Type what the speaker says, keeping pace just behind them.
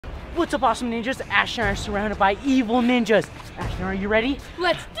What's up, awesome ninjas? Ash and I are surrounded by evil ninjas. Ashton, are you ready?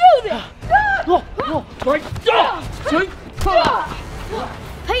 Let's do this!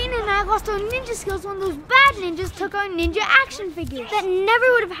 Peyton and I lost our ninja skills when those bad ninjas took our ninja action figures. That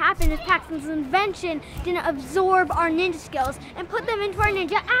never would have happened if Paxton's invention didn't absorb our ninja skills and put them into our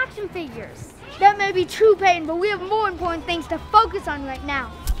ninja action figures. That may be true, Peyton, but we have more important things to focus on right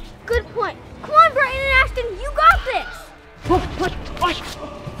now. Good point. Come on, Brian and Ashton, you got this!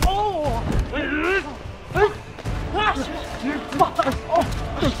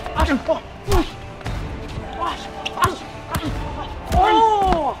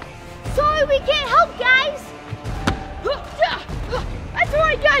 Sorry we can't help, guys! That's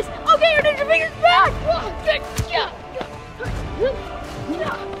alright, guys! I'll get your ninja fingers back!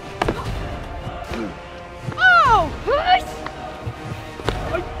 Oh!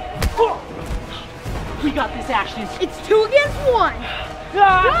 We got this, Ashton. It's 2 against 1!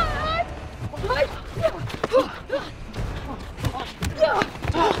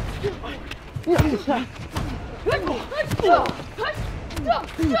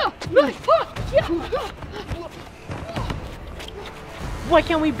 Why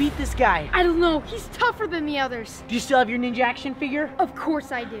can't we beat this guy? I don't know, he's tougher than the others. Do you still have your ninja action figure? Of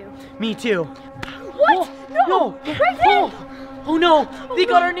course I do. Me too. What? No! Right there! Oh no! They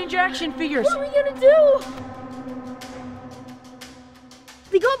got our ninja action figures! What are we gonna do?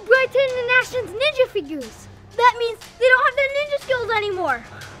 They got Brighton and Ashton's ninja figures. That means they don't have their ninja skills anymore.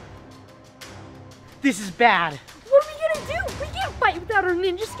 This is bad. What are we gonna do? We can't fight without our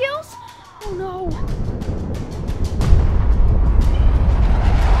ninja skills. Oh no.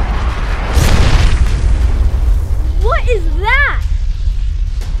 What is that?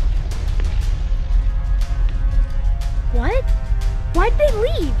 What? Why'd they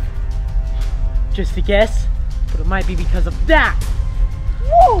leave? Just a guess, but it might be because of that.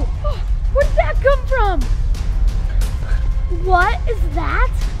 Whoa! Where did that come from? What is that?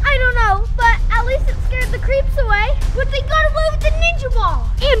 I don't know, but at least it scared the creeps away. But they got away with the ninja ball.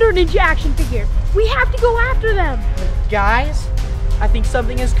 And our ninja action figure. We have to go after them. Guys, I think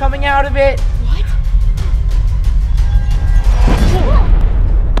something is coming out of it. What?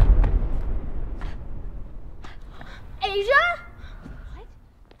 Asia?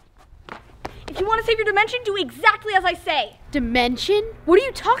 If you want to save your dimension, do exactly as I say. Dimension? What are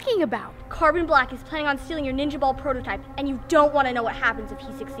you talking about? Carbon Black is planning on stealing your Ninja Ball prototype, and you don't want to know what happens if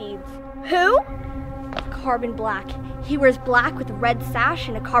he succeeds. Who? Carbon Black. He wears black with a red sash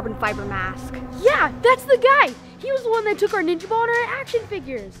and a carbon fiber mask. Yeah, that's the guy. He was the one that took our ninja ball and our action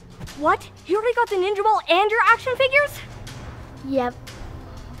figures. What? He already got the Ninja Ball and your action figures? Yep.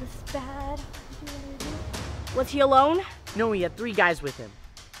 This is bad. Was he alone? No, he had 3 guys with him.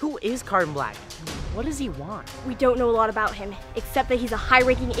 Who is Carbon Black? What does he want? We don't know a lot about him, except that he's a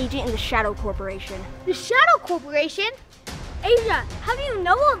high-ranking agent in the Shadow Corporation. The Shadow Corporation? Asia, how do you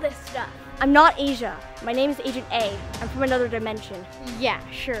know all this stuff? I'm not Asia. My name is Agent A. I'm from another dimension. Yeah,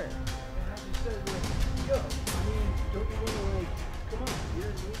 sure.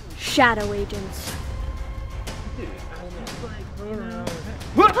 Shadow agents.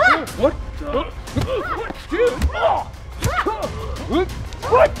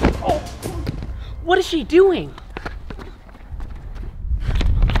 What is she doing?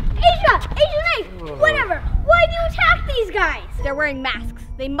 Asia! Agent A! Whatever! Why do you attack these guys? They're wearing masks.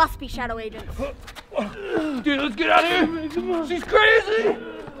 They must be shadow agents. Dude, let's get out of here! She's crazy!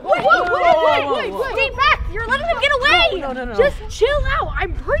 Wait! Stay back! You're letting them get away! No. Just chill out.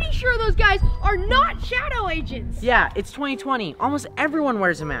 I'm pretty sure those guys are not shadow agents. Yeah, it's 2020. Almost everyone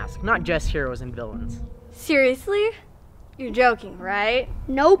wears a mask, not just heroes and villains. Seriously? You're joking, right?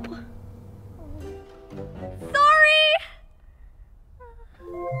 Nope. Sorry!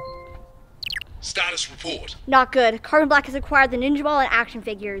 Status report. Not good. Carbon Black has acquired the Ninja Ball and action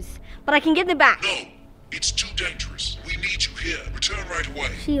figures, but I can get them back. No, it's too dangerous. We need you here. Return right away.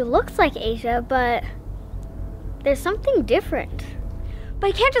 She looks like Asia, but there's something different. But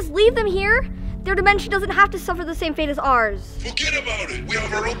I can't just leave them here. Their dimension doesn't have to suffer the same fate as ours. Forget about it. We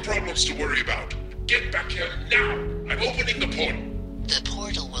have our own problems to worry about. Get back here now. I'm opening the portal. The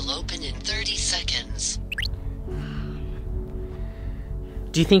portal will open in 30 seconds.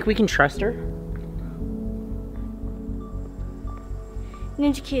 Do you think we can trust her?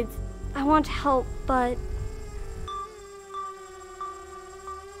 Ninja Kids, I want to help, but...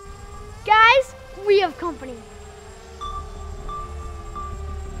 Guys, we have company.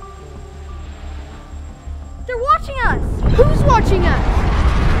 They're watching us! Who's watching us?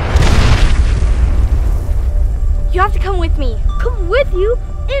 You have to come with me. Come with you?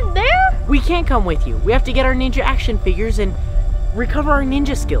 In there? We can't come with you. We have to get our ninja action figures and recover our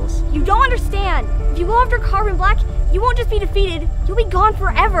ninja skills. You don't understand. If you go after Carbon Black, you won't just be defeated, you'll be gone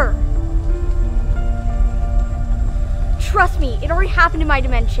forever. Trust me, it already happened in my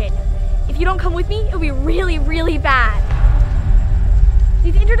dimension. If you don't come with me, it'll be really, really bad.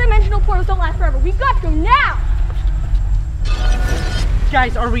 These interdimensional portals don't last forever. We've got to go now!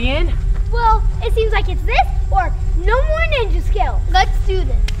 Guys, are we in? Well, it seems like it's this or no more ninja skills. Let's do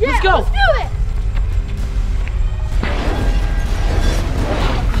this. Yeah, let's go. Let's do it.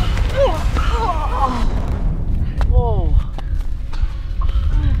 Whoa.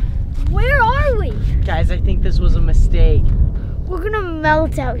 Where are we? Guys, I think this was a mistake. We're gonna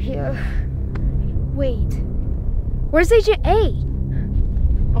melt out here. Wait, where's Agent A?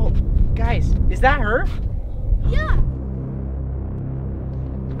 Oh, guys, is that her? Yeah.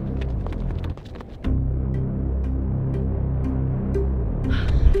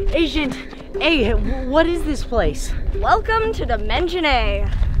 Agent A, what is this place? Welcome to Dimension A.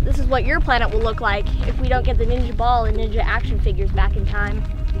 This is what your planet will look like if we don't get the ninja ball and ninja action figures back in time.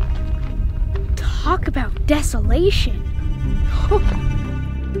 Talk about desolation.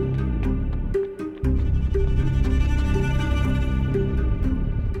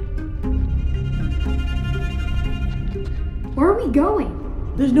 Where are we going?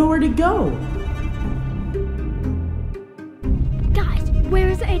 There's nowhere to go. Guys, where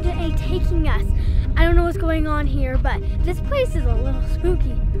is Agent A taking us? I don't know what's going on here, but this place is a little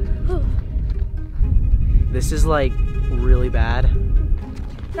spooky. This is like really bad.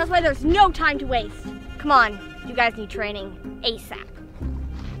 That's why there's no time to waste. Come on, you guys need training ASAP.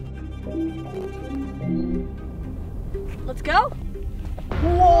 Let's go.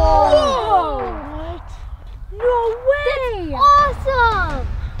 Whoa! What? No way! That's awesome!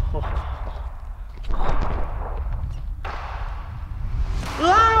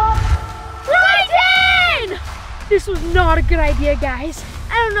 Brighton! This was not a good idea, guys.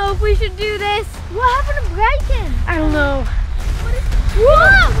 I don't know if we should do this. What happened to Brighton? I don't know.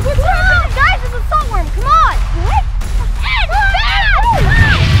 Whoa! What's happening? Guys, it's a saltworm. Come on! What?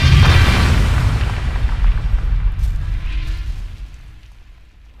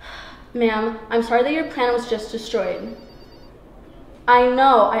 Ma'am, I'm sorry that your planet was just destroyed. I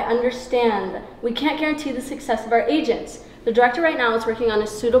know, I understand. We can't guarantee the success of our agents. The director right now is working on a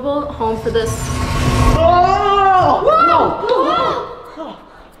suitable home for this. Oh! Whoa!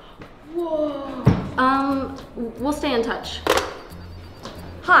 Whoa! We'll stay in touch.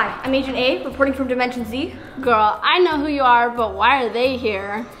 Hi, I'm Agent A, reporting from Dimension Z. Girl, I know who you are, but why are they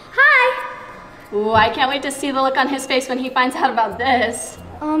here? Hi! Ooh, I can't wait to see the look on his face when he finds out about this.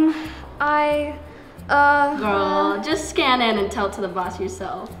 Girl, just scan in and tell it to the boss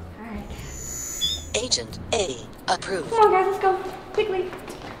yourself. Alright. Agent A approved. Come on guys, let's go. Quickly.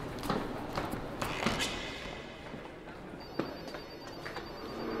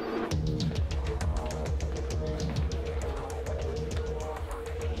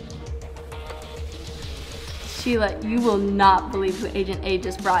 Sheila, you will not believe who Agent A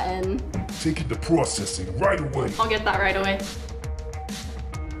just brought in. Take it to processing right away. I'll get that right away.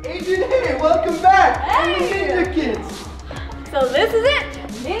 Agent A, welcome back! Hey! Ninja Kids! So this is it!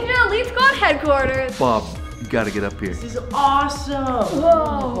 Ninja Elite Squad headquarters! Bob, you gotta get up here. This is awesome!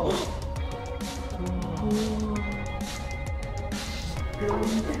 Whoa!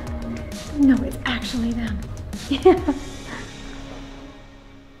 No, it's actually them. Keep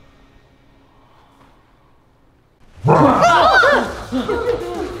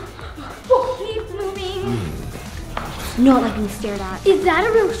moving. Not like being stared at. Is that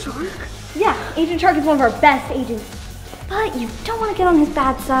a real shark? Yeah, Agent Shark is one of our best agents. But you don't want to get on his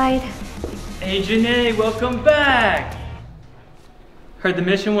bad side. Agent A, welcome back! Heard the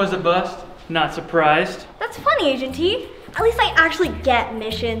mission was a bust. Not surprised. That's funny, Agent T. At least I actually get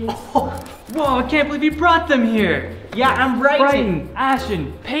missions. Whoa, I can't believe you brought them here! Yeah, I'm Brighton,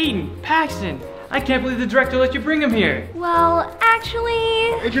 Ashton, Peyton, Paxton. I can't believe the director let you bring them here. Well,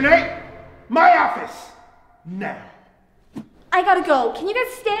 actually, Agent A, my office, now. I gotta go. Can you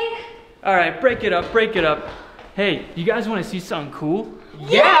guys stay? All right, break it up, break it up. Hey, you guys want to see something cool?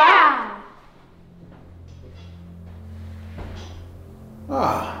 Yeah!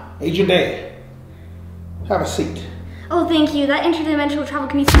 Ah, Agent A. Have a seat. Oh, thank you. That interdimensional travel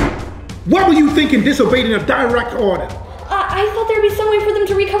can be... What were you thinking disobeying a direct order? I thought there'd be some way for them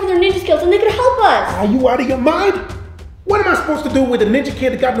to recover their ninja skills and they could help us. Are you out of your mind? What am I supposed to do with a ninja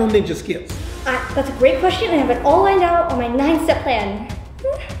kid that got no ninja skills? That's a great question and I have it all lined out on my 9-step plan.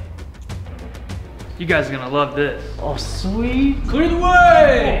 You guys are gonna love this. Oh, sweet. Clear the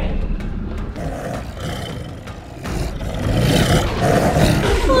way!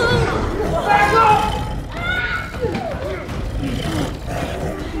 Back up!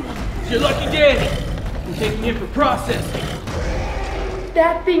 your lucky day. We're taking it for processing.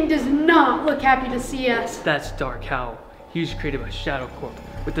 That thing does not look happy to see us. That's Dark Howl. He was created by Shadow Corp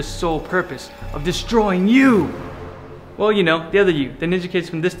with the sole purpose of destroying you. Well, you know, the other you, the ninja kids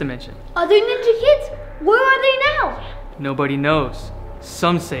from this dimension. Other ninja kids? Where are they now? Nobody knows.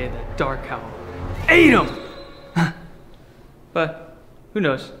 Some say that Dark Howl ate them. But who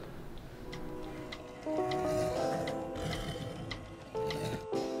knows?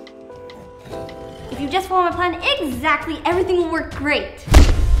 If you just follow my plan exactly, everything will work great.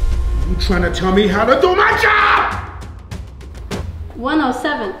 You trying to tell me how to do my job?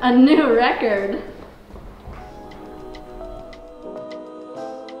 107, a new record.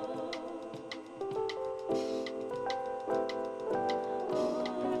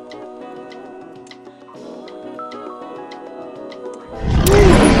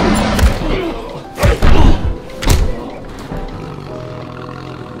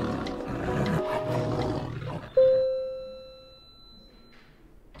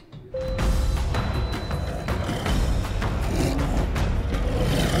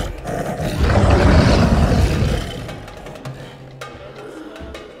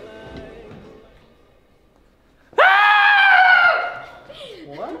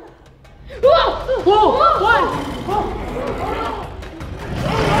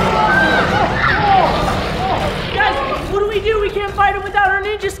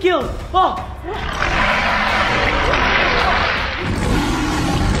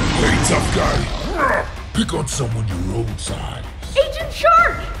 Hey, tough guy. Pick on someone your own size. Agent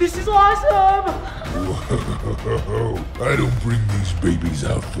Shark! This is awesome! Whoa, I don't bring these babies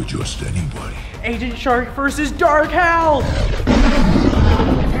out for just anybody. Agent Shark versus Dark Howl!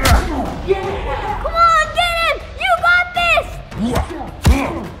 Yeah! Come on, get him! You got this!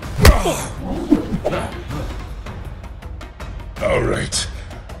 All right.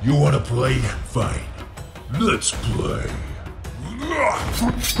 You want to play? Fine. Let's play.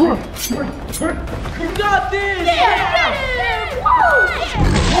 You got this! Yeah! Are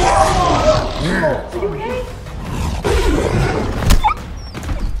you okay?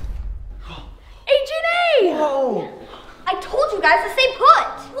 Agent A! Whoa! I told you guys to stay put!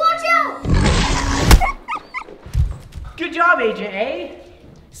 Watch out! Good job, Agent A.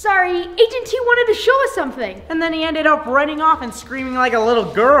 Sorry, Agent T wanted to show us something. And then he ended up running off and screaming like a little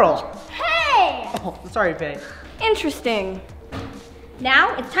girl. Hey! Oh, sorry, Faye. Interesting.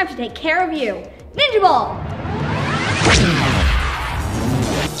 Now it's time to take care of you. Ninja Ball!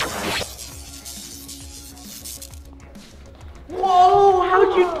 Whoa,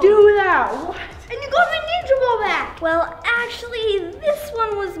 how'd you do that? What? And you got my Ninja Ball back! Well, actually, this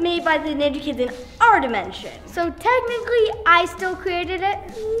one was made by the Ninja Kids in our dimension. So technically, I still created it?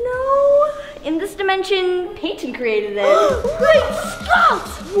 No, in this dimension, Peyton created it. Great Scott!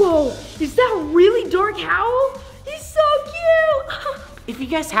 Whoa, is that really Dark Howl? He's so cute! If you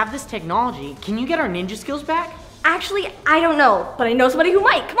guys have this technology, can you get our ninja skills back? Actually, I don't know, but I know somebody who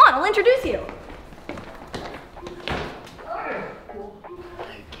might. Come on, I'll introduce you.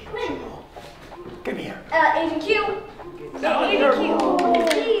 Come here. Agent Q. Agent Q.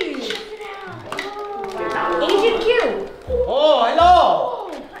 Agent Q. Oh,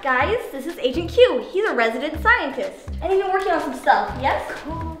 hello! Guys, this is Agent Q. He's a resident scientist. And he's been working on some stuff, yes?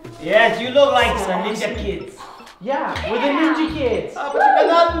 Yes, you look like some ninja kids. Yeah, we're the ninja kids. But you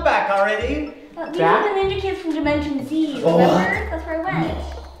cannot be back already. These are the Ninja Kids from Dimension Z, remember? That's where I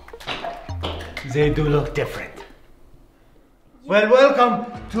went. They do look different. Well, welcome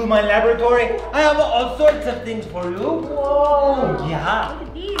to my laboratory. I have all sorts of things for you. Whoa! Yeah. Look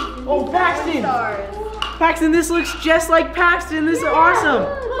at these. Oh, Paxton! Paxton, this looks just like Paxton. This is awesome.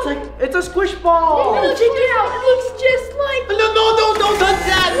 It's a squish ball. Oh, check it out. It looks just like... No, don't touch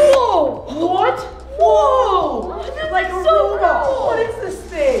that! Whoa! What? Whoa! This Like is a so robot. cool. What is this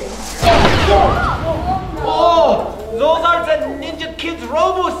thing? Oh, those are the Ninja Kids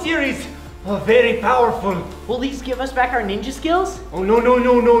Robo series. Oh, very powerful. Will these give us back our ninja skills? Oh, no.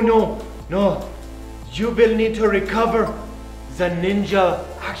 You will need to recover the ninja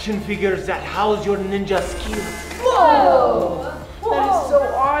action figures that house your ninja skills. Whoa! That is so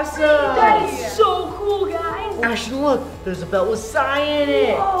awesome. That is so cool, guys. Ashton, look, there's a belt with Psy in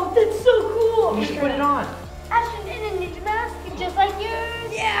it. Oh, that's so cool. You should put it on. Ashton in a ninja mask, just like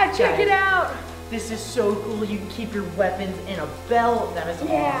yours. Yeah, check it out. This is so cool. You can keep your weapons in a belt. That is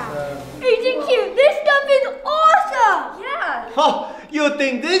awesome. Agent Q, this stuff is awesome. Yeah. Oh, you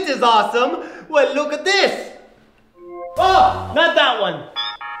think this is awesome? Well, look at this. Oh, not that one.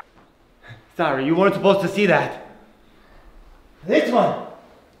 Sorry, you weren't supposed to see that. This one.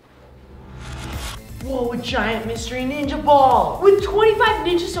 Whoa, a giant mystery ninja ball. With 25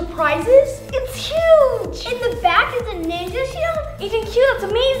 ninja surprises? It's huge! In the back is a ninja shield? Agent Q, that's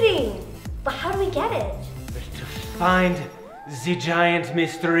amazing! But how do we get it? To find the giant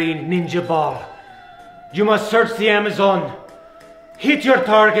mystery ninja ball, you must search the Amazon, hit your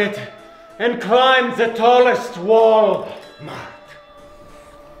target, and climb the tallest wall marked.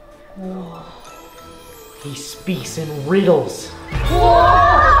 Whoa. He speaks in riddles.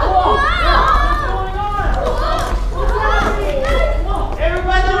 Whoa!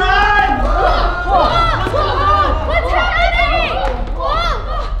 Everybody run! What's happening?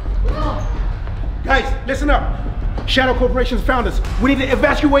 Guys, listen up. Shadow Corporation's found us. We need to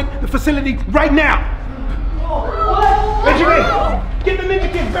evacuate the facility right now. Engineer, get the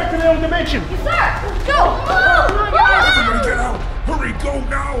ninja kids back to their own dimension. Yes, sir! Let's go! Everybody get out! Hurry, go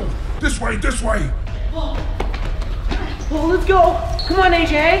now! This way, this way! Well, let's go. Come on,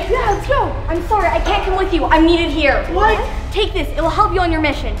 AJ. Yeah, let's go! I'm sorry, I can't come with you. I'm needed here. What? Take this, it will help you on your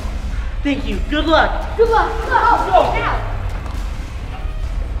mission. Thank you. Good luck. Good luck. Let's go! Now!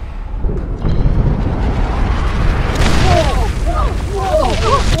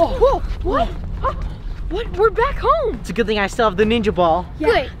 Whoa! What? What? We're back home. It's a good thing I still have the ninja ball.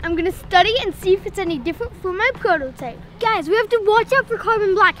 Good. I'm gonna study and see if it's any different from my prototype. Guys, we have to watch out for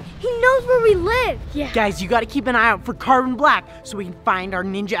Carbon Black. He knows where we live. Yeah. Guys, you gotta keep an eye out for Carbon Black so we can find our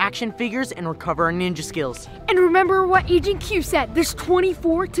ninja action figures and recover our ninja skills. And remember what Agent Q said. There's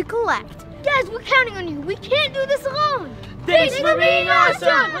 24 to collect. Guys, we're counting on you. We can't do this alone. Thanks for being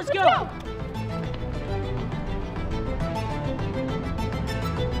awesome. Let's go.